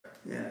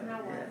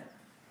Now what?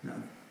 No.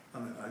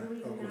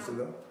 Oh, still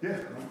go? Yeah.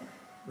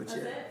 That's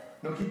it?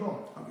 No, keep going.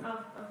 Okay.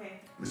 Oh, okay.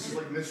 This is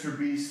like Mr.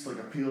 Beast, like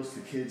appeals to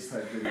kids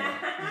type video.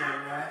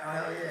 Yeah, right.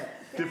 Oh, yeah.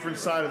 Different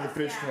side of the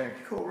fish tank.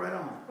 Cool, right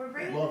on. We're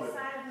bringing Love the it.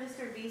 side of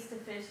Mr. Beast to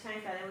Fish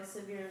Tank that it was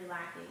severely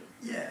lacking.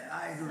 Yeah,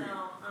 I agree. So,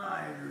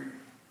 I agree.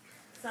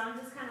 So I'm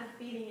just kind of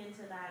feeding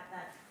into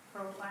that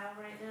profile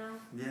right now.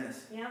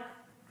 Yes. Yep.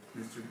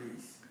 Mr.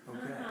 Beast.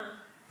 Okay.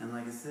 And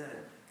like I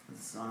said, with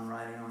the sun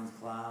riding on the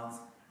clouds,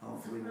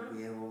 hopefully we'll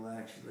be able to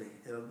actually,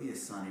 it'll be a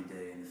sunny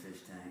day in the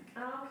fish tank.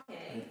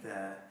 Okay. Like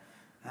that.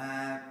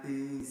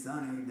 Happy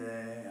sunny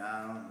day,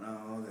 I don't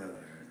know the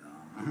other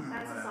song.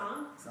 That's a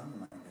song? Something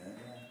like that,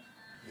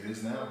 yeah. It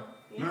is now.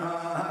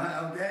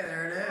 Yeah. Okay,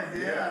 there it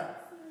is, yeah.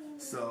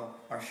 So,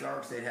 our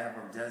sharks, they'd have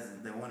our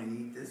contestants, they want to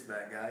eat this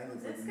fat guy. He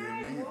looks This like a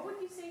guy, good man. what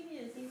would you say he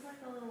is? He's like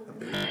a little...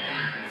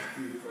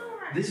 He's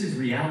alright. This is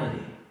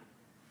reality.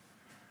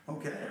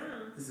 Okay,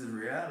 Yeah. this is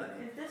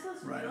reality. If this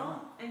was Right real, on.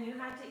 and you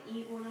had to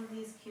eat one of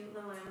these cute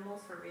little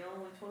animals for real,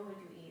 which one would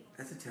you eat?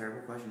 That's a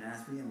terrible question to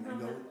ask me. I'm gonna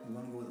go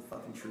with a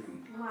fucking tree.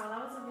 Wow,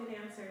 that was a good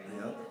answer. You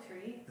Yep. eat the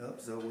tree. Yep,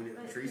 so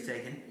But the tree's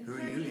taken. Who are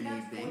can't you gonna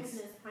eat, that's Binx?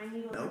 poisonous. Pine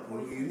needles Nope, are who are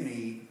you poisonous. gonna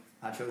eat?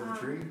 I chose the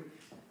tree.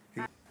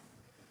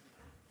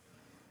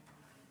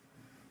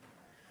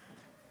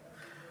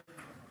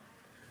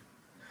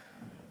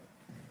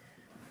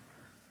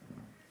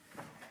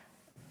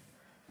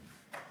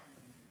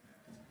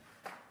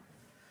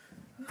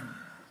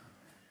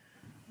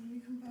 Let me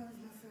compose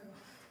myself.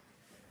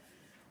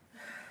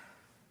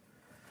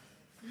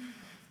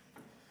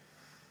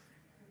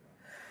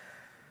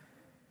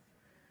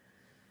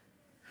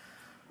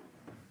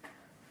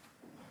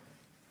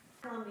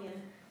 Colombian.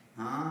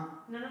 Huh?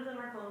 None of them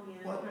are Colombian.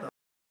 What the?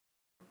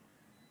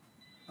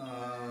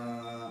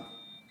 Let's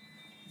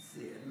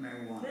see, I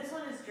married one. This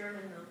one is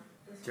German though.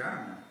 This one.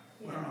 German.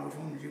 Yeah. I don't know, which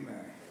one did you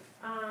marry?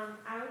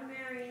 I would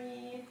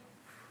marry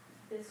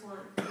this one.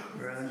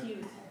 Really? It's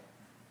cute.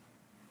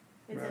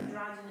 It's Really?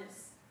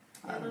 androgynous.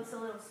 It looks a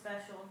little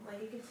special.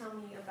 Like, it could tell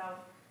me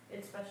about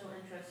its special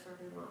interests for a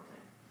really long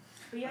time.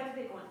 But you have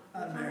to pick one.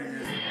 I'd marry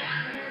this one.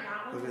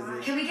 That one? Because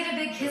Why? Can we get a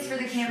big kiss for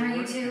the camera, you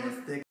Short two?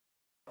 and thick,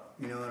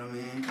 you know what I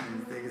mean?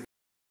 And thick as,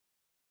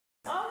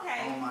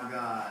 Okay. oh my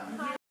god.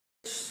 Me?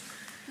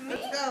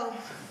 Let's go.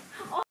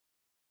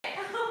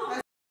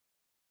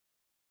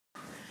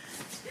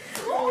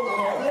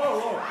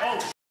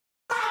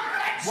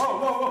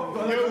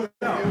 Whoa.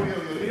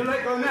 You can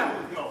let go now.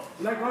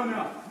 Let go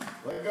now.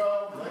 Let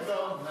go. Let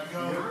go. Let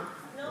go.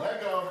 No.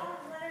 Let go.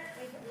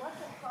 What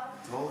the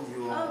fuck? Told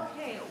you all.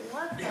 Okay,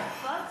 what the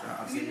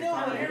fuck? You know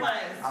what it was.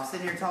 I was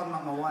sitting here talking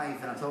about my wife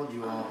and I told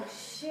you all. Oh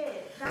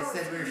shit. They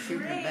said we were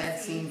shooting a bed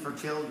scene for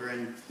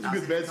children. It's a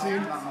good bed talking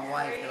scene. about my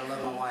wife that I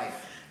love my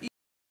wife. You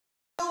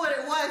know what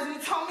it was. You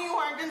told me you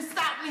weren't going to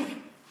stop me.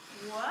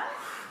 What?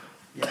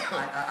 Yeah,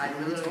 I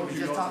literally was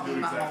just talking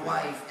about my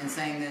wife and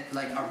saying that,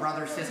 like, a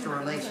brother-sister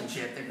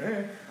relationship.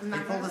 They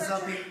pulled us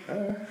up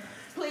here.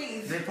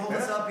 Please. They pulled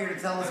us up here to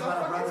tell us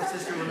about a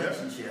brother-sister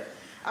relationship.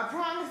 I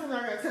promise I'm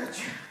not going to touch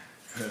you.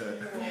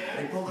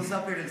 They pulled us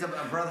up here to tell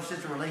a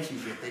brother-sister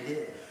relationship. They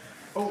did.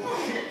 Oh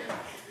shit.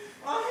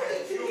 I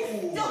hate you,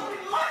 you stupid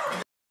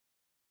mother.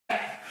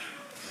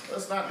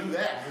 Let's not do I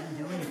that. didn't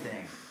do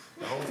anything.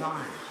 The whole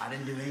time. I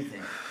didn't do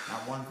anything.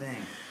 Not one thing.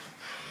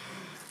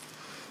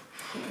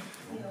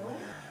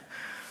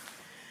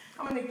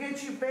 I'm going to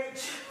get you,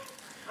 bitch.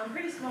 I'm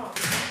pretty small.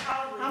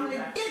 Probably. I'm going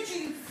to get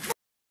you.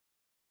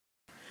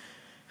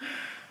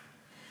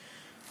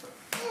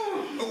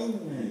 Ooh.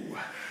 You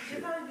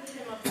should probably beat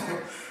him up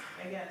first,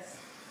 I guess.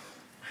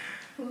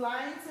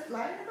 Lying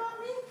about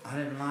me? I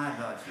didn't lie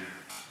about you.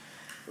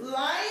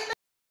 Lying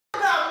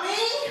about me?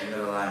 I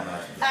didn't lie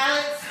about you.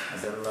 Alex, I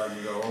said I love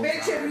you the whole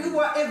bitch, time.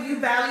 if you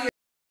value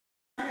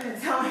I'm going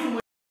to tell him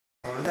what.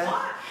 Remember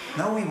that?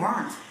 No, we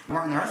weren't. We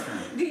weren't in the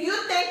restroom. Do you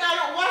think I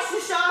don't watch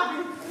the show? I've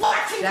been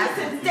watching this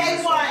since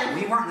day one.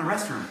 We weren't in the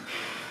restroom.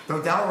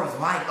 The door was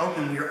wide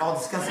open. We were all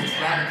discussing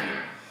strategy.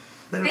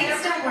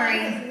 Binx, don't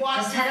worry.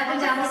 Just head up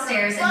and down the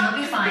stairs and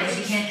you'll be fine if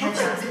you can't catch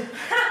up.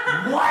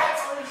 What?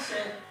 Holy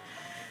shit.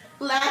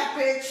 Laugh,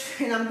 bitch,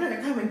 and I'm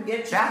gonna come and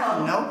get you.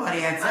 Jacqueline,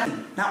 nobody had said.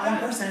 Not one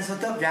person is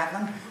hooked up,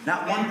 Jacqueline.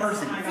 Not one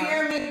person.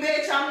 Fear me,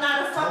 bitch. I'm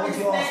not a fucking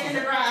snake in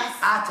the grass.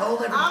 I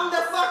told him. I'm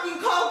the fucking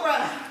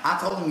cobra. I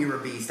told him you were a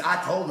beast. I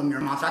told him you're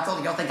a monster. I told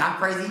him y'all think I'm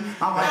crazy.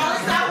 My wife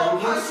Alex, I will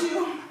punch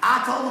you. I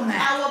told him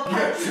that. I will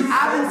punch you.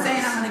 I've been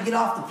saying I'm gonna get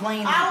off the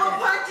plane. I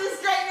will punch you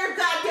straight in your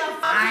goddamn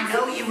fucking I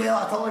know teeth. you will.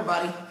 I told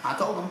everybody. I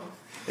told them.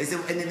 They said,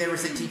 and then they were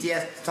saying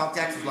TTS talk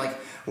text was like,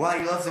 "Well,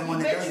 you love someone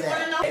that Bitch, does you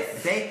that." wanna know?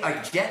 They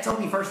Jet told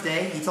me first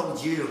day. He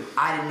told you.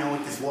 I didn't know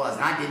what this was,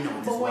 and I didn't know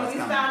what this But was. when you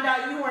coming. found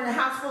out you were in a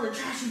house full of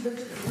trashy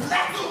bitches,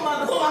 left you,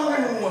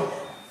 motherfucker.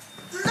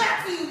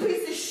 Left you,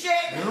 piece of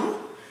shit. Who?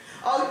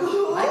 Oh,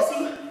 who?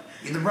 Lexi?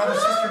 You the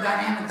brother-sister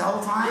dynamic the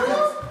whole time? You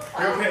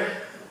okay?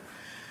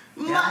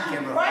 Yeah, I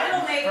can't remember. Right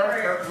on, Make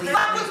First, please.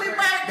 Fuck with me,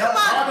 Brad. No, Come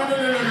on. no.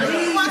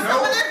 You want some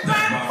of this,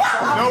 Brad?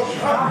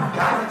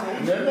 Nope.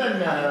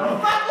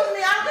 Fuck with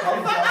me. I'm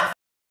gonna fuck up.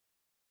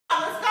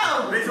 Let's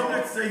go. Bitch,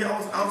 say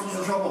Alex was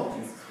in trouble.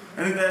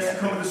 I think that should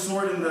come with the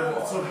sword and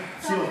the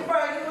shield. Bro,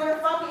 you wanna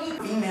fucking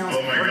eat Females,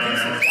 Oh my God,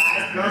 producers,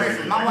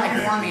 guys. My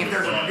wife warned me if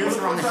there's a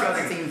producer on the show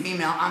that's even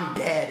female, I'm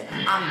dead.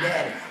 I'm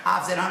dead.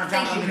 I've said 100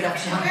 times. Thank you,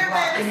 production.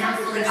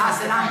 I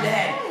said I'm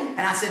dead.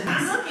 And I said,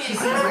 She's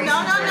No,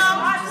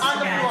 on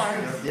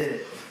the floor. did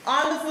it.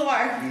 On the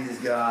floor. Jesus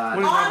God.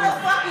 On the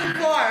fucking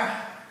floor.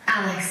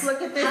 Alex,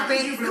 Look at this how could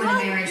bitch. you Look ruin a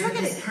at marriage it. with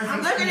Look at this it.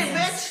 perfect Look at it,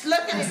 romance? bitch. Look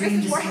at A it. dream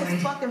This is where his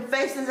destroyed. fucking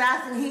face is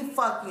at, and he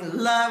fucking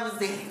loves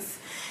this.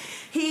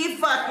 He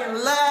fucking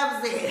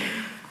loves it.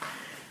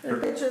 The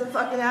picture of the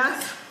fucking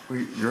ass.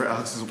 Wait, you're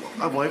Alex's wife?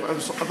 I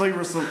thought you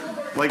were some,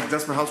 like,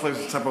 Desperate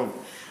Housewives type of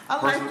I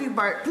person. like you,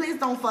 Burt. Please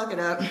don't fuck it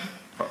up.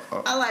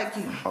 I like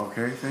you.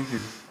 Okay, thank you.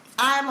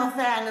 I'm a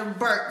fan of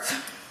Burt.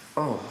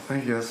 Oh,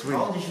 thank you, that's I sweet.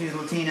 told you she was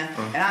Latina.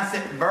 And I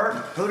said, Bert,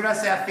 who did I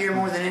say I fear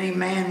more than any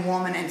man,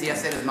 woman, entity? I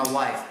said it's my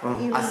wife.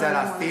 I said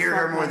I feared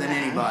her more than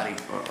anybody.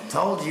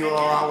 Told you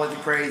all I wasn't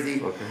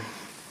crazy. Okay.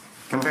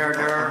 Compared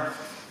to her.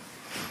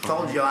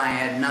 Told you I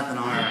had nothing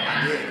on her.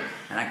 I did.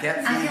 And I kept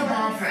I saying feel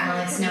bad for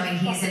Alex knowing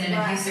he's in an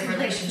abusive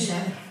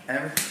relationship.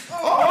 Ever?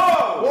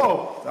 Oh!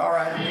 Whoa! It's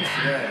alright, I'm used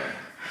to that.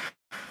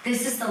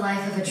 This is the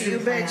life of a true You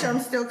player. bitch, I'm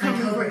still My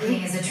coming Cobra for you.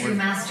 King is a true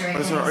master at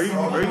Listen, are you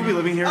gonna be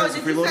living here Oh, as a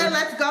did you say freeloader?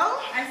 let's go?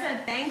 I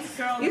said thanks,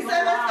 girl. You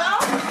said let's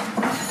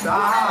go?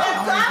 Stop! Let's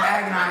Don't go.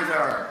 antagonize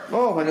her.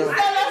 Oh my You God.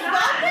 said let's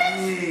go, bitch?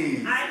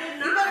 Jeez. I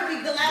did You not. better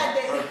be glad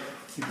that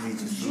Keep me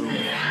just a little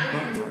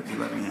bit. Keep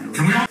letting me handle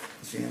it.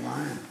 She ain't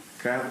lying.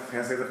 Can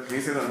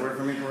you say that word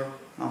for me, Cora?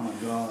 Oh my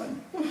God.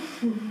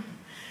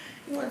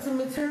 you want some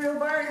material,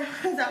 Burt?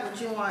 Is that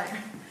what you want?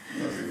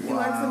 You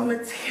want some Wow.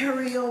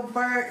 material,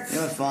 Burt? You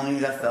know what's funny?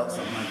 I felt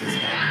something like this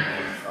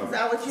happen. Is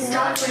that what you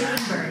Stop want?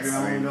 breaking birds.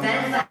 Then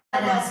fat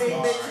About ass big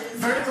bitch. bitches.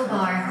 Vertical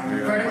bar,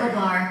 vertical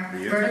bar,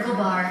 vertical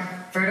bar,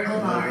 vertical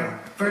bar,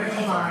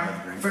 vertical bar,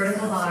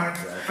 vertical bar,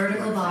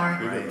 vertical bar,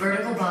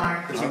 vertical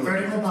bar,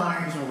 vertical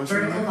bar,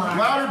 vertical bar.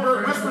 Louder,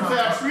 Bert, whisper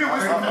that. You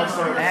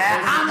whisper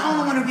that. I'm the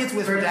only one who gets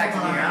whisper back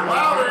in here.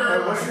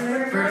 Louder! What's your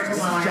name? Vertical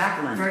bar,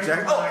 Jacqueline.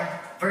 vertical bar,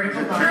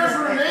 vertical bar. Here's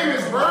what her name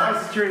is, Bert.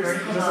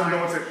 Vertical Doesn't know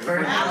bar, what's it.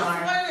 vertical Alex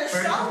bar, wanted a show,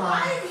 vertical bar,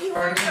 right? He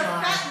wanted vertical a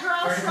bar, fat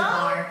girl vertical show.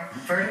 bar,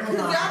 vertical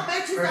bar, Y'all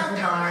bitches out vertical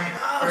there bar, like,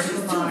 oh, she's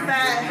vertical too bar,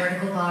 fat.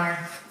 vertical bar,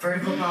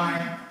 vertical bar,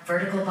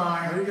 vertical bar,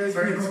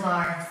 vertical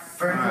bar,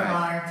 vertical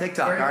bar.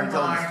 TikTok, I already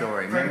told the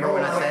story. Remember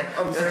when I said,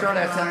 let's start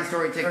out telling the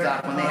story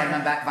TikTok when they had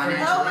them back No, but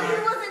financially?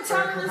 he wasn't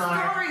telling the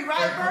story,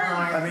 right, Burt?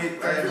 I mean,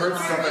 I heard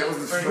something. It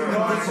wasn't true.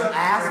 When people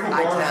ask,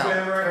 I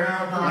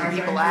tell. When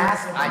people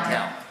ask, I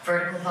tell.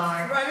 Vertical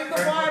bar.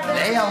 Vertical bar,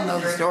 bitch. They all know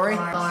the story.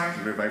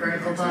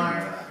 Vertical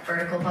bar.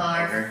 Vertical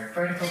bar.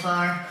 Vertical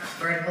bar.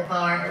 Vertical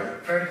bar.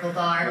 Vertical bar. Vertical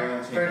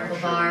bar. Vertical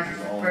bar.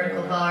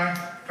 Vertical bar.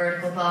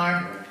 Vertical bar.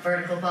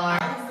 Vertical bar.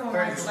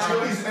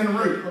 Chilies en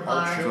route. Vertical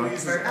bar. Chilies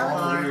is Vertical all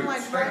bar. route.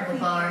 Vertical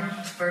bar.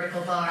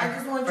 Vertical bar. I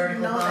just want you to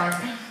Vertical know bar.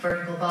 that.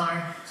 Vertical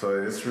bar. So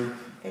it is true.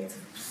 It's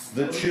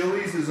The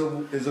Chili's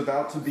is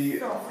about to be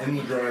in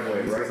the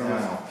driveway right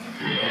now.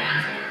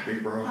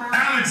 Big bro.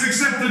 Alex,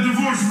 accept the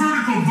divorce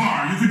vertical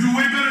bar. You could do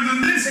way better than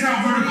this now.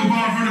 Vertical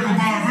bar, vertical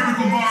bar,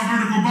 vertical bar,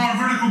 vertical bar,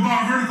 vertical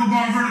bar, vertical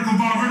bar, vertical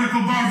bar,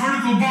 vertical bar,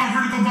 vertical bar,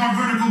 vertical bar,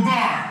 vertical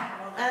bar.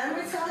 and let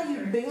me tell you,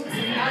 binx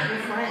is not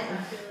your friend.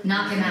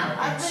 Knock him out,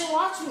 I've bitch. been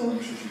watching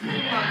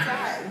him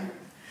outside.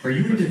 Are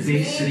you into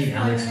Base City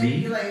Alex V?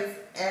 Manipulates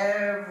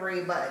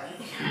everybody.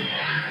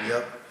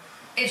 Yep.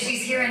 If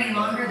she's here any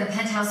longer, the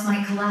penthouse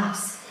might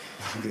collapse.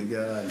 Good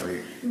God.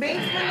 Binx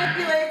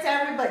manipulates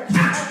everybody.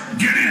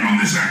 Get in on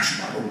this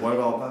action. Oh, what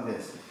about Fuck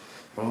this.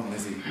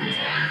 Missy?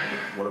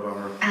 What about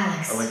her?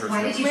 Alex, I like her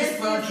why did you just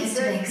blow a kiss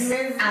to Missy.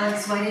 Binx?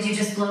 Alex, why did you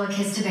just blow a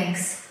kiss to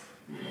Binx?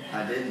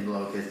 I didn't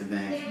blow a kiss to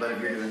banks, but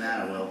if you're doing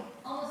that, I will.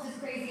 Almost as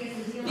crazy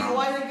as the deal. You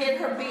want to get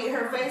her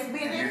face If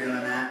you're beaten?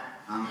 doing that,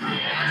 I'm not.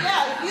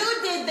 Yeah, you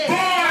did this. Boy,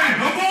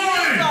 oh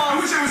boy! I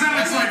wish I was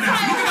Alex right now.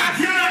 Look at that,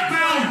 cannot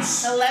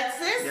bounce.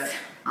 Alexis, Yeah,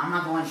 I'm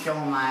not going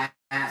showing my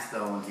ass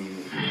though on TV.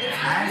 you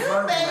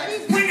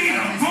baby. We need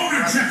a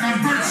boner check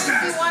on Burt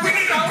stats. We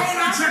need a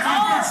boner check on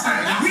Burt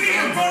stats. We need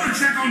a boner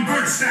check on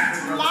Burt stats.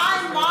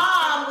 My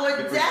mom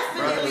would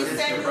definitely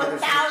send you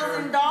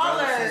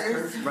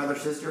 $1,000. Brother,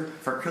 sister,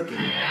 for cooking.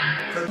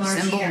 Large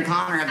Symbol hair. and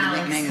Connor have the Alex,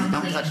 nickname is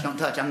complete. don't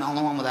touch. I'm the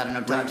only one without a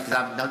no touch because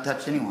I don't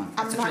touch anyone.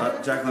 I'm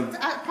not. Jacqueline.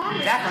 I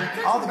promise.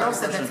 Jacqueline, all the girls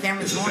said that to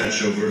camera this morning.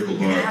 show vertical You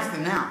can ask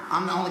them now.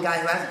 I'm the only guy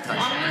who hasn't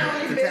touched. I'm the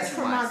only bitch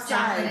from Contestant-wise.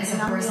 outside, It's a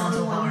and I'm the only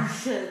horizontal one bar. you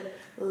should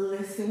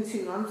listen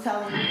to. I'm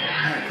telling you,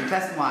 Hey,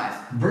 contestant-wise.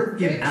 Burt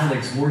give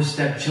Alex more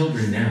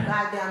stepchildren now.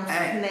 goddamn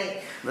Hey.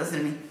 snake. Listen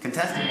to me.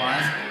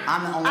 Contestant-wise,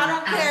 I'm the only I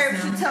don't care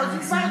if she Alex, tells you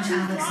Alex, about she's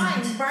Alex, lying.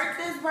 Alex. Birth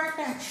this, birth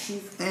that.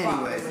 She's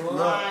Anyways, fucking look.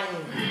 lying.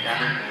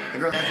 The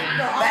girl doesn't.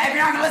 But if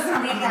you're not gonna listen,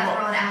 I'm Leave gonna that go.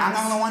 broad I'm the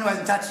out. only one who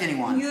hasn't touched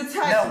anyone. You No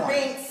touched one.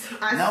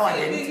 Binx. No, I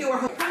said didn't. You were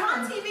Come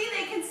on TV,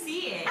 they can see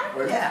it.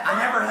 Yeah,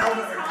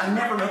 I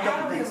never hooked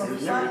up with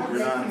things. You're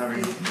not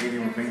having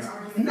anything with things.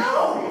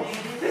 No!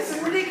 This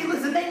is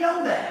ridiculous and they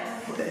know that.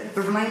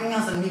 They're blaming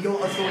us, and let's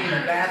go in the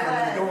bathroom,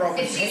 and the door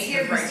opens. If she's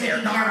here, who's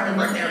taking care of the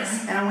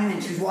monkeys? And I went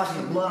in, she was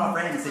washing the blood off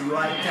her hand and said, you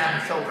ought to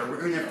tap her shoulder.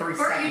 We're in there 3 Burt,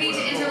 seconds. you need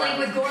to interlink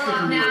with Gorlov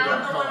I'm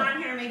now. the one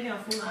on here making a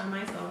fool out of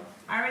myself.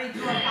 I already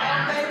do a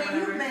Baby,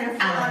 you made a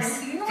fool out of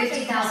Alex, you.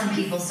 50,000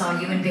 people saw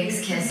you and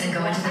Binx kiss and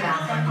go into the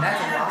bathroom.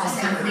 That's a lie. Just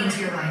come clean to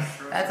your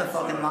wife. That's a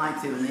fucking lie,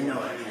 too, and they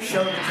know it.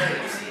 Show the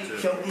tapes.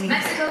 Show anything.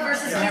 Mexico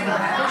versus Cuba.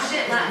 Oh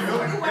shit, Latin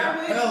Lord.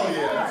 Hell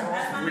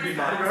yeah. We need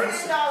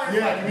bodyguards?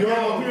 Yeah, you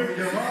all here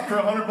for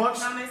 $100?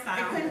 Not my It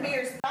style. couldn't be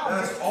your style.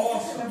 That's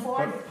awesome.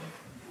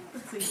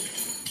 Let's see.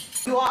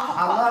 You all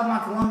I love my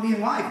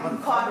Colombian wife,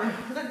 but Carter.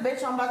 Look,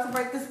 bitch, I'm about to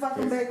break this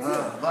fucking bed too.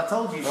 I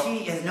told you,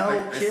 she is no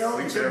chill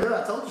and she'll do it.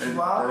 I told you she's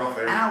wild.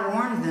 And I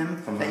warned them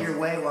that you're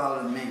way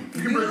wilder than me.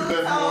 You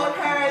told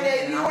her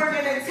that you were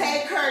gonna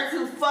take her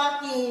to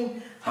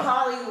fucking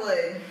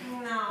Hollywood.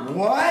 No.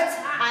 What?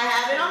 I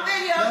have it on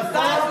video.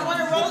 Guys, you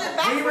wanna roll it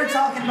back? We were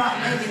talking about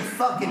making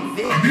fucking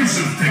videos.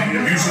 Abusive piggy,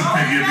 abusive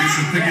piggy,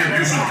 abusive piggy,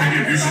 abusive piggy,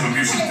 abusive,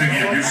 abusive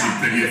piggy, abusive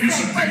piggy,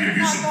 abusive piggy,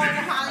 abusive Going to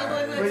piggy.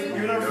 Hollywood with you?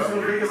 You're not from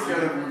Vegas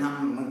together.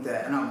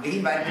 No, he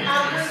invited me to I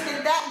Vegas. looked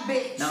at that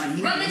bitch. No, and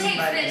he Run the tape,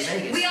 invited me to bitch.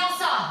 Vegas. We all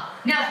saw.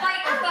 Now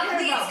fight or fuck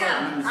leads go. I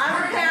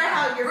don't care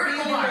how you're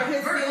Vertical feeling bar, or his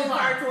vertical feelings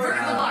bar, are towards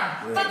vertical you. bar.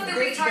 Fuck the This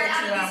retard bitch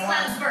out of that I these want.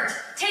 clowns, Burt.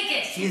 Take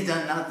it. She's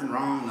done nothing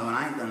wrong, though, and I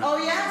ain't done Oh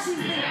nothing. yeah, she's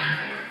been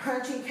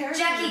crunching carrots.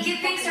 Jackie, give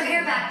Binx her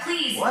hair back,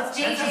 please. What? That's a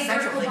JJ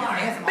sexual vertical thing. bar.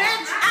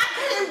 Bitch, I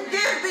couldn't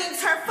give Binx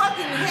her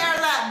fucking hair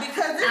lap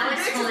because this Alex,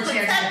 bitch pull is a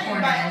chair to the protected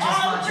corner by and just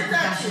all watch your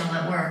protection.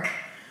 professional at work.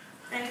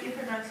 Thank you,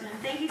 production.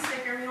 Thank you,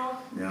 sticker mule.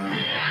 Yeah.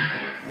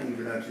 Thank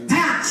you, production.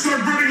 Burt, start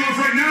burning off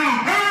right now!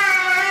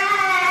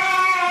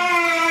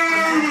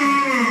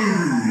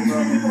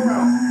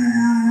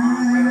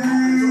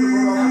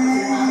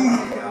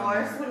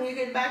 Divorce when you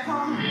get back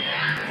home.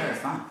 Yeah, it's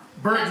fine.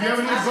 Burt, do you have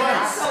any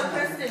advice?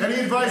 Any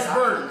advice,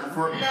 Burt?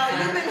 For No,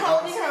 you've been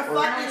holding her fucking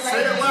leg.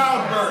 Say it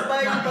loud, Burt.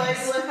 Buddy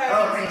with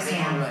her. Raise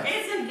hand.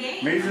 It's a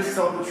game. maybe just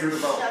tell the truth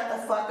about. Shut the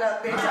fuck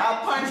up, bitch.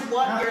 I'll punch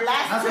what your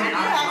last trick you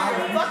had in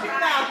your fucking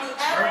mouth. You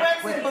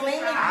anorexic,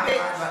 bulimic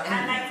bitch.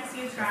 I'd like to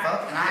see you try.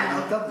 Fuck, and I haven't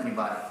hooked up with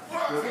anybody.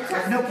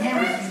 There's no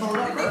cameras. You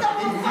think I'm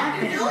gonna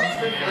fucking do it?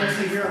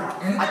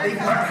 I think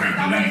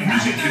Can't believe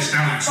music kissed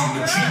Alex on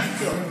the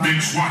cheek.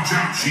 Binx, watch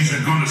out, she's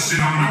gonna sit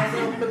on I it.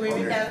 don't believe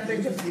it, that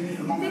bitch. You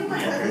think my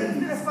husband's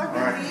gonna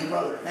fucking leave me?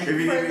 Thank If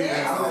you you for need this.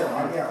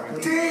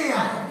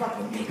 Damn!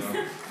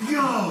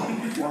 Yo!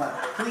 What?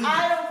 Please. I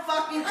don't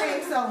fucking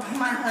think so.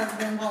 My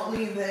husband won't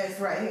leave this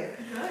right here.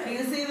 Do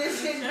you see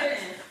this shit, bitch?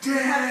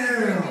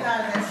 Damn! Get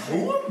out of that shit.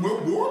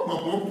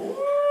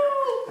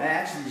 Hey,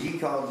 actually, G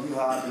called you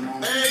hot the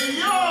moment. Hey,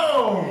 yo!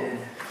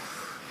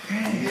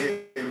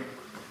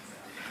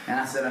 And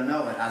I said, I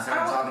know it. I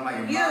started talking about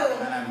your You.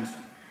 mouth. And I'm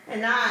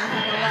And I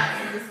have a lot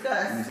to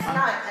discuss.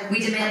 Not We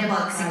demand a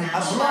boxing a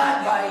match.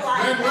 blood bite.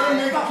 Let him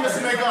make a kiss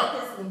and make up.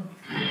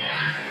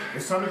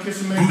 It's time to kiss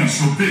and make Booty up.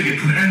 so big it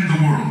could end the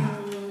world.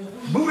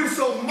 Booty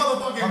so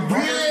motherfucking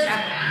big.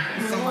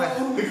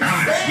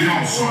 Alex, we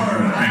all saw you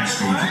and Binx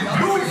go to the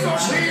Booty bathroom.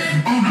 so big.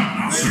 Own up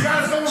now, You sir.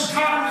 guys know what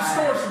time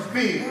distortions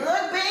be.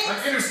 Look, bitch.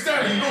 Like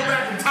Interstellar, you go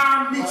back in time,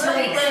 meet your own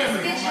Binx, this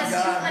family. bitch has 2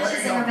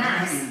 punches in her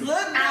mask.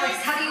 Look, Alex,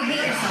 how do you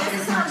hate yourself This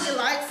this is how much? she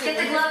likes it. Get the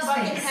With gloves, her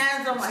fucking Binx.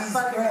 hands on my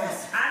fucking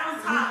ass. I don't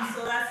talk, so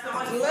that's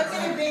all you Look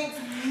at it, Binx.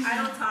 I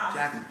don't talk.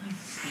 Jackie.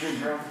 Good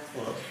girl.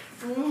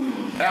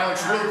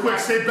 Alex, real quick,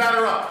 say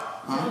batter up.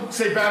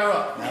 Say batter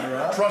up. Batter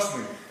up? Trust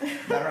me.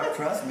 Batter up,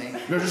 trust me.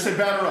 No, just say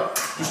batter up.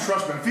 Just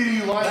trust me. I'm feeding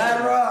you lines.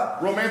 Batter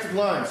up. Romantic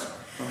lines.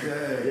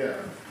 Okay. Yeah.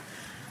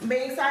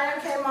 Binx, I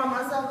done came on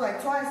myself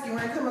like twice. You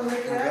wanna come and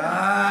look it up?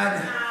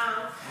 God.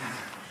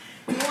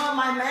 No. You want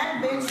my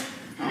man, bitch?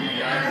 Oh my You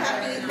gonna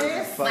have to eat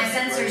this? My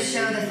sensors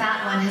show the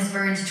fat one has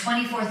burned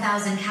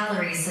 24,000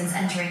 calories since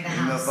entering the You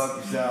go house. fuck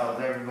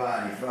yourselves,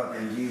 everybody.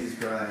 Fucking Jesus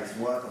Christ.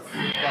 What the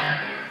fuck?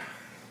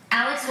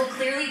 Alex will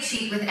clearly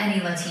cheat with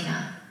any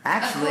Latina.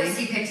 Actually- Of course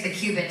he picked the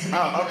Cuban to Oh,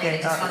 manipulate okay.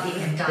 into fucking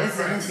him done This is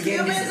first.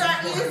 instigating. Cubans are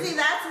easy.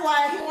 That's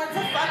why he went to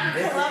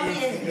fucking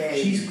Colombian.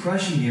 She's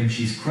crushing him,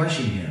 she's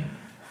crushing him.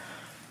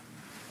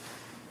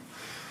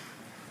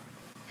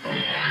 Go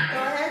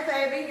ahead,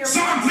 baby. You're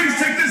Someone please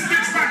take this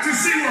bitch back to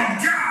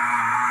SeaWorld. Gah!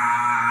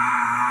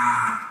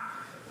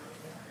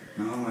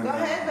 Oh my Go God.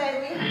 ahead,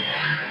 baby.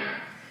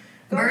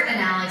 Burt and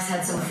Alex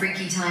had some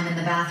freaky time in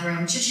the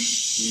bathroom.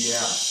 Yeah.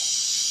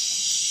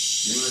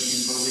 You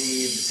wouldn't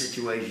believe the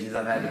situations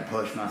I've had to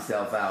push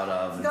myself out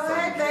of. And Go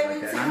ahead, fucking shit baby.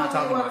 like that. Tell I'm not me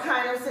talking what about.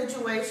 kind of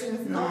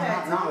situations. Go No,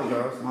 ahead. not with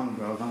girls. Not with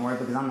girls. Don't worry,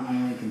 because I'm the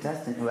only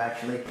contestant who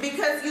actually.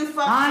 Because you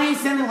fucked Honey, in the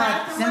similar-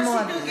 bathroom.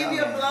 similar- What she do? Give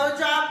you a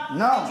blowjob?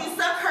 No. Did you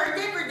suck her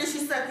dick or did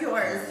she suck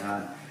yours?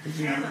 Did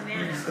you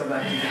just go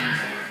back to that?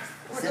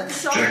 Jacqueline, why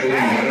don't you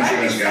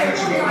ask Alex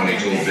about when he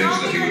told Binx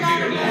that he would be her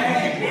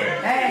long boy?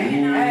 Hey.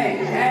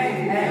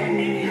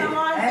 Come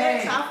on,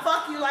 Hey. bitch. I'll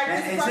fuck you like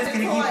It's this just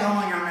fucking gonna keep toy.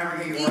 going. I'll never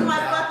get your Eat words my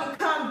out. fucking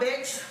cum,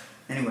 bitch.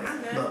 Anyway,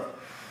 look.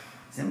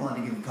 Simple had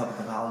to give a public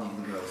apology to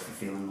the girls for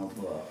feeling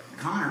multiple up.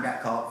 Connor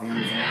got caught for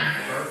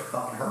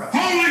fucking her up.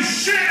 Holy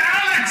shit,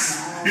 Alex!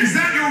 Is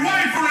that your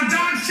wife or a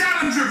Dodge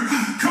Challenger?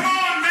 Come on!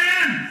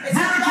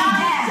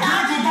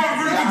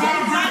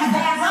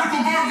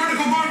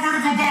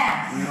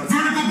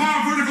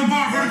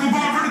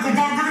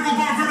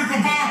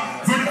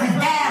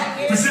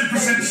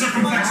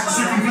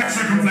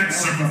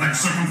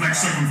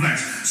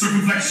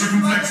 circumflex,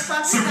 circumflex,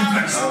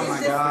 circumflex. Oh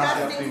my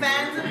God. Disgusting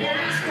fans of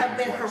yours have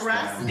been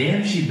harassing.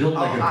 Damn, she built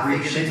like a I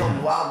freak figured they shit. told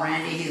me Wild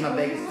Randy, he's my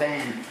biggest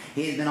fan.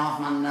 He's been off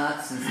my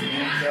nuts since the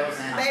beginning shows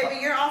and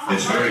Baby, you're off.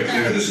 It's very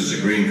clear this is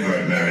a green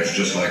card marriage,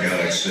 just like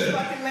Alex said.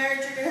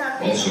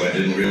 Also, I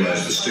didn't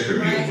realize the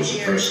sticker mule was a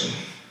person.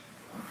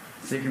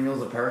 Sticker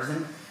mule's a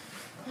person?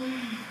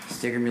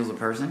 Sticker mule's a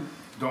person?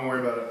 Don't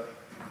worry about it.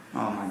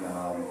 Oh my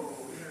God.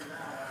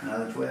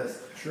 Another twist.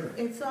 Sure.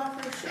 It's all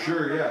for show.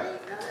 Sure, yeah.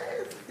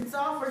 It's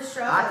all for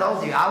show. I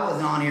told you I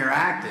wasn't on here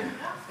acting.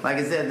 Like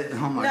I said,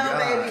 oh my No, God.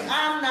 baby,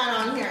 I'm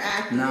not on here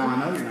acting. No, I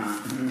know you're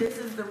not. This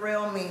is the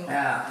real me.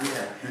 Yeah.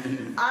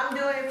 I'm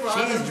doing it for all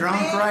She's the drunk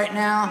big, right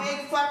now,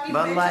 big fucking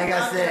but bitches like I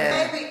out there.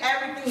 said, Baby,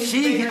 everything is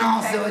she big can and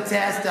also big.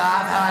 attest that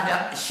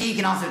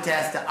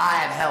I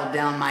have held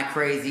down my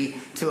crazy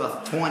to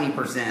a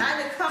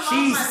 20%.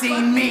 She's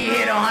seen me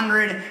hit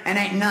 100, and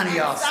ain't none of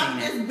y'all Stop seen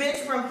this it.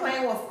 bitch from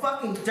playing with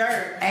fucking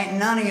dirt. Ain't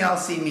none of y'all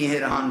seen me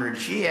hit 100.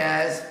 She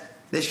has.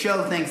 The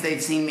show thinks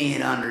they've seen me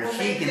hit 100. Well,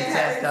 She can they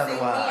attest haven't seen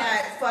me otherwise.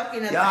 at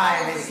fucking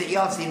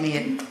Y'all seen me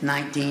at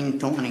 19,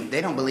 20. They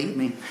don't believe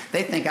me.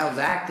 They think I was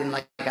acting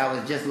like I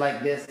was just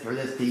like this for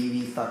this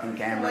TV fucking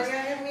cameras.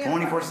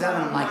 24/7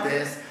 I'm like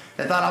this.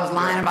 They thought I was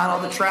lying about all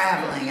the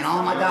traveling and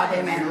all my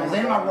goddamn animals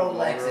and my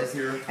Rolexes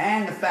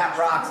and the Fat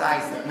Rocks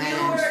ice that man.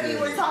 You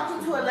were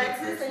talking to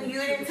Alexis and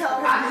you didn't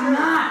tell her. I did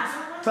not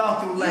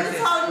talk to Alexis.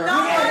 You told We no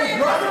had one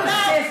a brother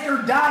and sister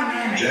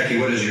dynamic. Jackie,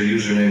 what is your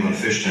username on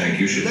Fish Tank?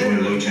 You should join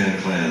Lotan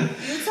Clan.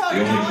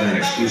 The only clan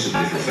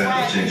exclusively for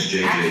Fat Latinx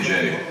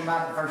JJJ.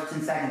 About the first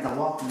 10 seconds I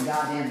walked in the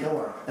goddamn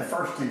door. The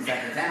first 10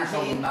 seconds. And I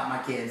told them about my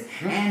kids.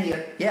 And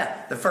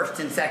the first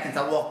 10 seconds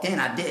I walked in,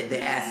 I did.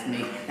 They asked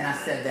me, and I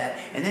said that.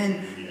 And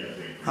then,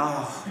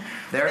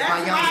 there's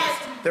my youngest.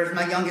 There's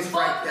my youngest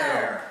right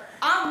there.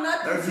 I'm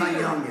nothing There's to my you.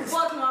 youngest.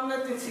 Fuck no, I'm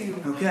nothing to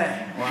you.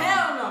 Okay. Wow.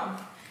 Hell no.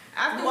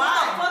 After what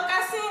the fuck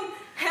I seen,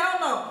 hell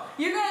no.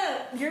 You're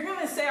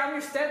gonna say I'm your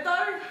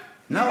stepdaughter?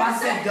 No, I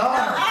said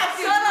daughter.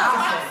 Shut up.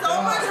 I'm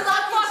so much of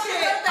that fucking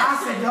shit. I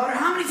said daughter.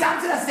 How many times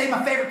did I say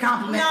my favorite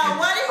compliment? No,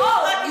 what did you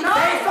fucking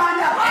They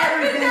find out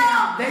everything.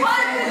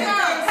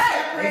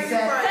 They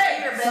said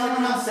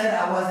someone else said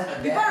I wasn't a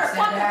dad. You better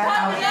fucking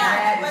put me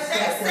out. But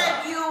they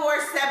said you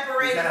were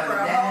separated for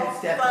a whole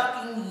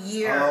fucking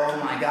year. Oh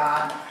my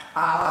God.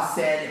 I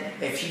said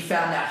if she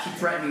found out, she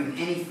threatened me with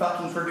any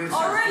fucking producer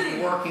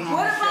working on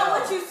What the show. about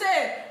what you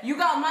said? You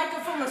got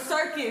Micah from a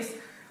circus.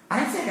 I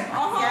didn't say that.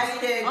 Yeah,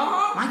 you did.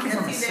 Micah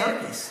from a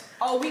circus.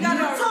 Oh, we got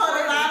You told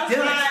a lot of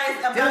lies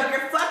about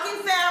your fucking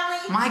family.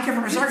 Micah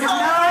from a circus. No.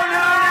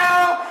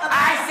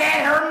 I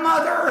said her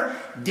mother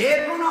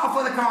did run off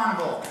with a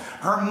carnival.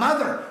 Her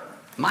mother,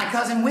 my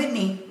cousin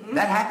Whitney,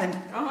 that happened.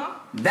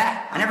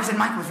 That. I never said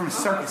Micah was from a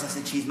circus. I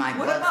said she's my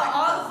What blood about second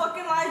all cousin. the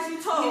fucking lies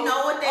you told? You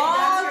know what they've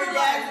done to your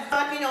dad's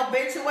fucking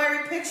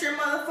obituary picture,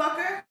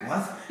 motherfucker?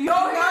 What? You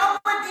know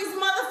what these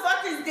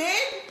motherfuckers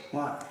did?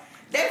 What?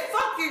 They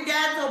fucked your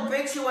dad's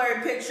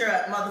obituary picture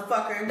up,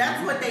 motherfucker.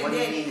 That's what they What do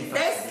you did. mean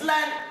They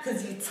slandered,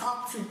 because you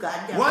talk too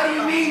goddamn. What do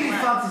you mean they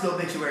much. fucked his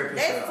obituary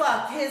picture They up?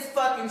 fucked his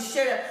fucking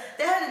shit up.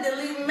 They had to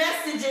delete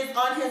messages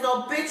on his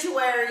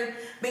obituary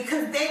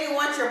because they didn't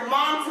want your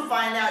mom to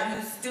find out,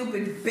 you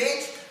stupid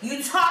bitch.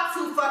 You talk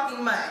too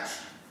fucking much.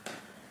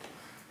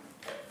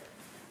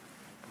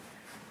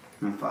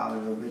 My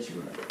father's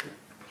obituary.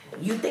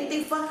 You think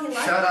they fucking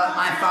like Shut up.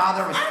 My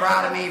father was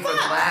proud of me for the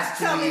last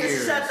 2 Tell me to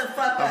years. shut the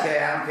fuck up.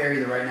 Okay, I don't care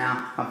either right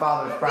now. My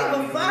father was proud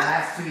of me for the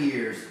last 2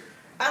 years.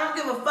 I don't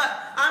give a fuck.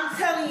 I'm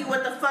telling you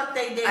what the fuck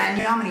they did. And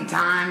you know how many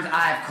times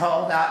I've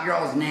called out your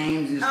all's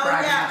names and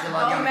described how much you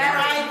love young man.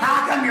 men?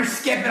 How come you're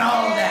skipping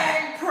all of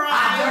that?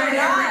 I've done it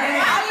every day.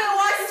 Why do you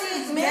watch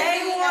these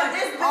men? You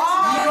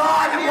all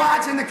have been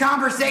watching the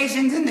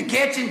conversations in the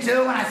kitchen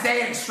too when I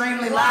say it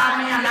extremely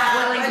loudly. I'm not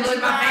willing to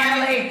lose my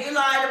family. You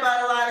lied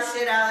about a lot of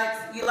shit, Alex.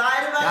 You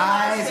lied about a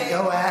lot of Guys, shit.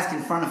 go ask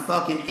in front of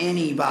fucking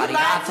anybody.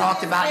 I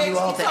talked about you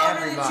all to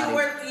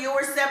everybody. You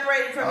were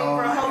separated from me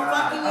for a whole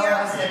fucking year.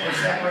 I said we're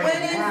separated.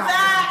 When in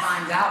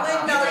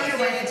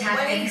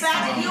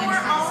fact, you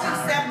were only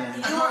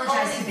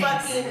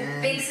fucking.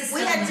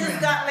 We had just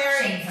got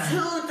married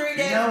 2-3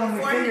 days when we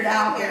before figured you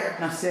out came here.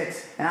 no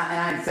 6, and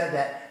I said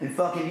that, and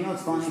fucking, you know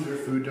what's funny? Is there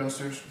food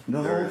downstairs?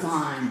 The whole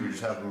time,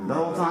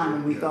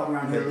 when we thought we were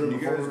on here a little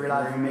before we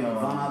realized we were making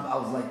fun of, I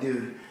was like,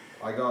 dude,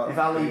 if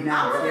I leave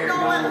now, I don't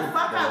know what the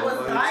fuck I was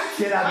lied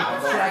to. Should I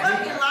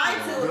fucking lied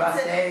to. Do I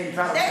stay and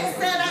try to They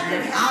said I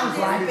could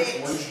have this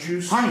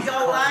bitch. Honey,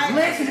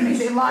 listen to me,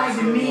 they lied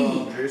to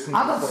me.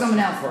 I thought someone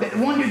else.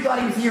 One dude thought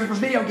he was here for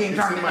video game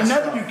tournament.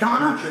 Another dude,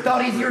 Connor,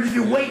 thought he was here to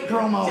do weight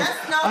promos.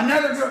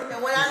 Another girl,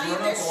 when I leave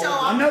this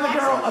show, another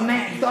girl, a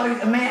man, he thought he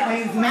was a man,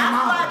 he was a man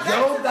model.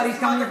 Joe thought he's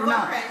coming here for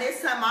now.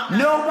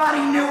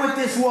 Nobody knew what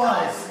this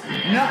was.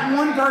 Not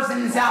one person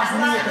in this house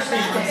knew what the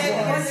fish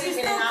tank was.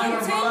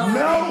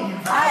 No,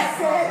 I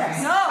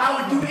said I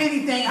would do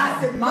anything. I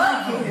said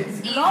my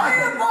kids. Lower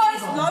your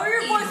voice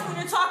when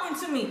you're talking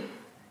to me.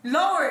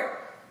 Lower it.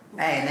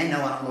 Hey, and they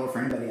know I don't lower for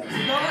anybody else.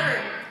 Lower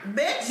it.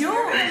 Bitch, You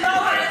lower it.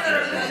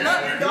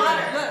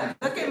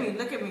 Look at me.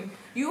 Look at me.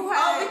 You Oh,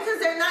 have. because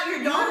they're not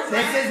your daughter.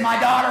 This is my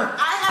daughter.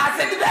 I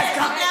said the best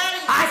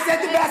compliment. I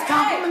said the best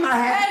compliment I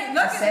had.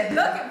 Hey,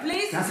 look at,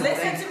 please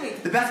listen to me.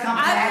 The best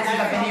compliment I had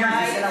since I've been here.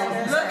 You said I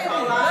was. Look at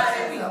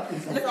me.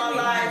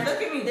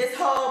 Look at me. This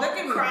whole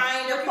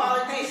crying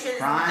apology shit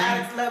is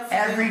Alex loves to do.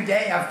 Every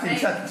day I've been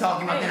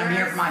talking about that I'm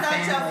here for my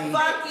family. Such a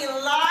fucking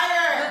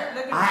liar.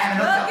 I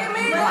haven't Look at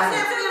me.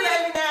 Listen to me.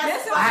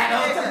 I haven't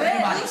hooked up with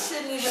anybody.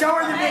 Show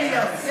her the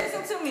videos.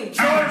 Listen to me.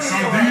 Alex,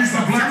 are these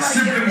the black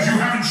symptoms you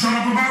haven't shut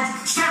up about?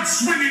 Start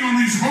swinging on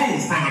these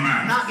hoes, brother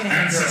man. Not gonna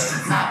handle it.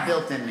 It's not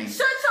built in me.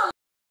 Shut your.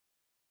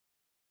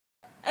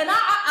 And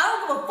I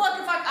don't give a fuck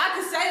if I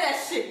can say that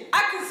shit.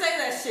 I can say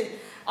that shit.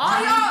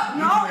 All y'all,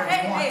 no,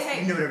 hey. You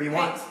can do whatever you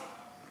want.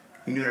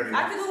 You can do whatever you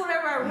want. I can do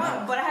whatever I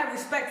want, but I have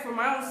respect for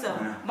my own self,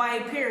 my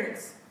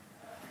appearance.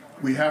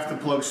 We have to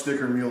plug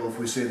Sticker Mule if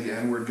we say the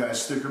N-word, guys.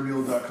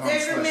 Stickermule.com.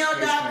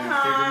 Stickermule.com.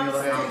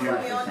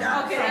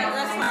 Okay,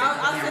 that's fine.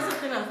 I'll say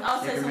something else.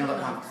 I'll say something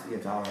else.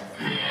 It's all right.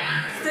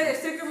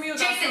 Stickermule.com.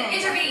 Jason,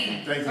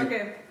 intervene. Thank you.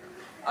 Okay.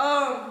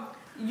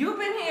 You've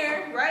been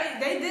here, right?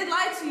 They did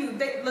lie to you.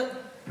 They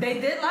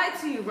did lie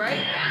to you, right?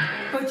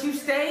 But you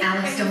stayed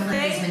Alex, and you don't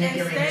let these stayed and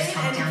manipulators stayed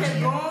talk and you down to kept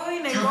you.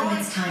 going and Tell them going.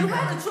 it's time You to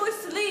had go. the choice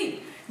to leave.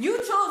 You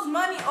chose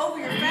money over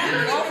your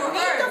family, You over don't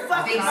need the her.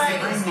 fucking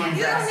money.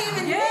 You don't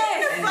even need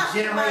the And fucking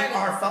generate money.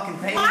 our fucking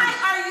pay. Why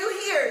are you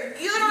here?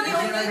 You don't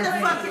even need the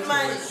fucking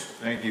money.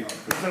 Thank you.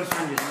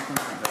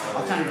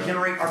 I'm trying to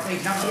generate our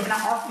page. I'm giving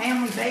out our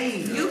family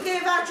page. You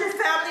gave out your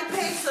family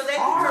page so they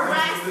can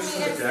harass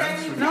me and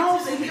send me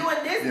pictures of you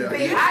and this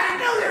bitch. I didn't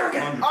know they were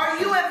gonna. Are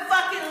you and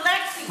fucking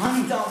Lexi?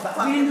 Honey, Don't we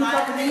fucking didn't lie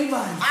fuck to with me.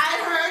 anybody. I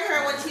heard her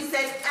when she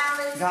said,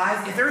 Alex.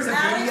 Guys, if there's a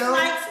Alex video.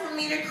 likes for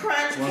me to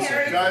crunch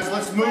carrots. Guys,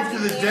 let's move to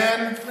the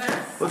den.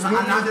 Let's I'm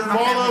move not to doing my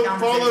family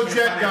follow conversation.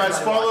 Jet, guys.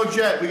 Follow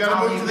Jet. We gotta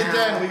I'll move to leave the now.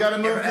 den. We gotta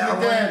move to the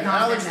We're den. in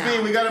Alex content B,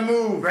 now. we gotta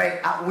move. Great.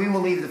 We will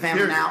leave the family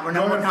Here, now. We're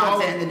no go more and follow.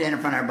 content in the den in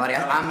front of everybody.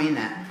 I mean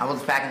that. I will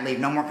just pack and leave.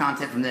 No more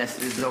content from this.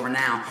 This is over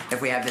now. If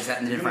we have this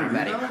in the den in front of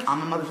everybody. On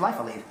my mother's life,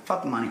 I'll leave.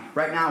 Fuck the money.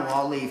 Right now, we'll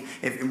all leave.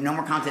 If no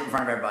more content in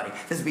front of everybody.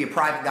 This will be a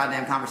private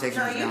goddamn conversation.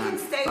 No, that's you going can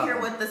on. stay Fuck here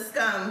them. with the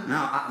scum. No,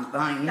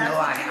 honey, you That's know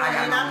what I you got want.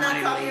 no I'm not money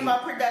to talking leave.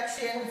 about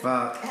production.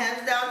 Fuck.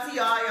 Hands down to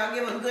y'all. Y'all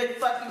give a good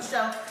fucking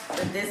show.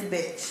 But this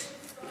bitch.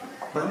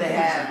 But they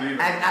have.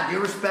 I do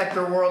respect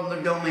their world and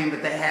their domain,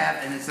 but they have,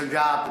 and it's their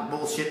job to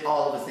bullshit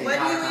all of us the What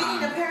are entire you eating?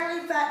 time.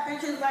 Apparently fat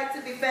bitches like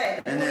to be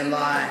fed. And they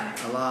lie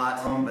a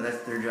lot, but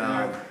that's their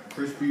job.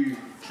 Crispy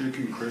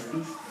chicken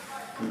crispers.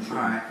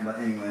 Alright, but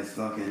anyways,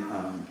 fucking,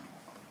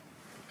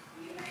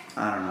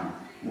 I don't know.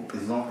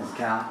 As long as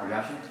Cal or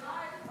Joshua?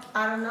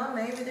 I don't know.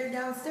 Maybe they're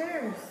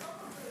downstairs.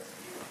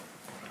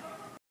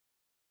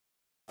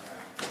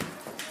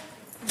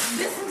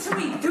 Listen to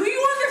me. Do you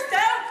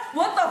understand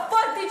what the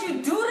fuck did you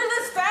do to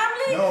this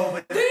family? No,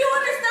 but- Do you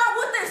understand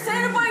what they're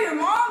saying about your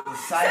mom?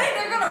 Saying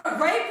they're gonna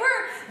rape her?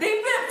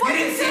 They've been You fucking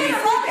didn't see me saying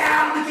freak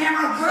out on the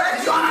camera?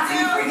 Did you not see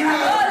me freaking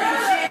out over this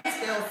shit?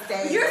 Still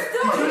stay. You're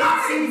still Did you not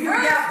see here. me You're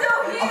freak out? still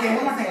here. Okay,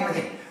 one more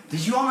thing.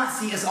 Did you all not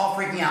see us all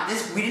freaking out?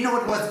 We didn't know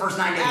what it was the first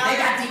 9 days. They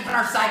got deep in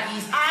our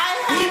psyches. I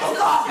People had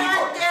thought to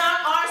shut down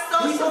our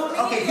social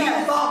media. Okay,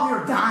 people thought we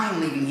were dying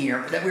leaving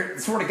here. That we're,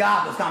 swear to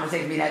God, those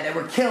conversations we had, that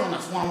were killing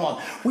us one-on-one.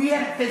 We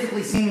hadn't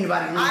physically seen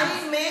anybody leave. I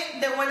admit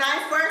that when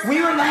I first We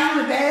were found laying in out,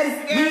 the bed, it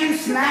scared being me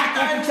smacked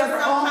because I at each thought it other.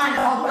 was Oh some my kind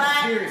God, of what's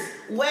black serious?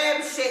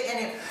 web shit, and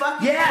it fucking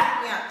freaked me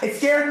Yeah, out. it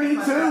scared me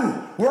too.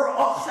 We're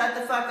all, Shut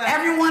the fuck up.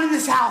 everyone in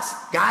this house,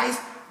 guys,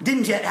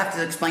 didn't Jet have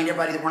to explain to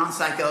everybody that we're not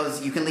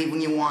psychos, you can leave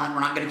when you want, we're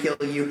not gonna kill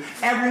you.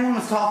 Everyone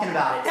was talking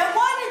about it. Then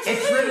why did you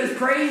It's leave? driven us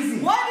crazy.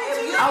 Why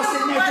did you I was leave?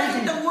 sitting there Everybody in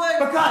thinking, the woods.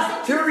 Why because did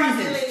you two fucking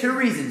reasons, leave? two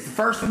reasons. The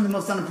first one, the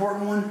most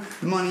unimportant one,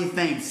 the money and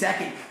fame.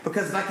 Second,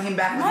 because if I came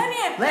back with Money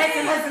and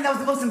fame. listen, that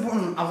was the most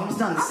important one. I was almost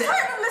done. I'm tired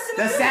of listening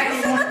The to you. second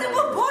You said one, nothing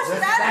but bullshit. the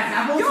second-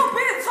 Alex. You've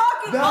been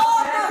talking The all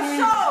second-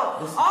 the show.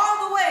 All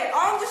the way.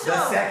 On the show.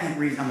 the second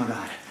reason, oh my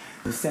God.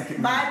 The second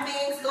reason. Bye,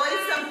 binx. Go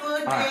eat some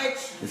food, Alright,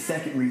 bitch. the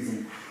second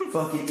reason,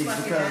 fucking, is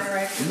Fucking because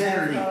anorexic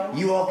literally asshole.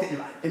 you all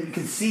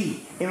could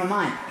see in my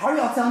mind. How are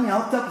y'all telling me I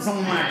hooked up with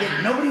someone when I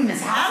didn't? Nobody in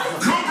this house.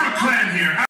 Cobra Clan here.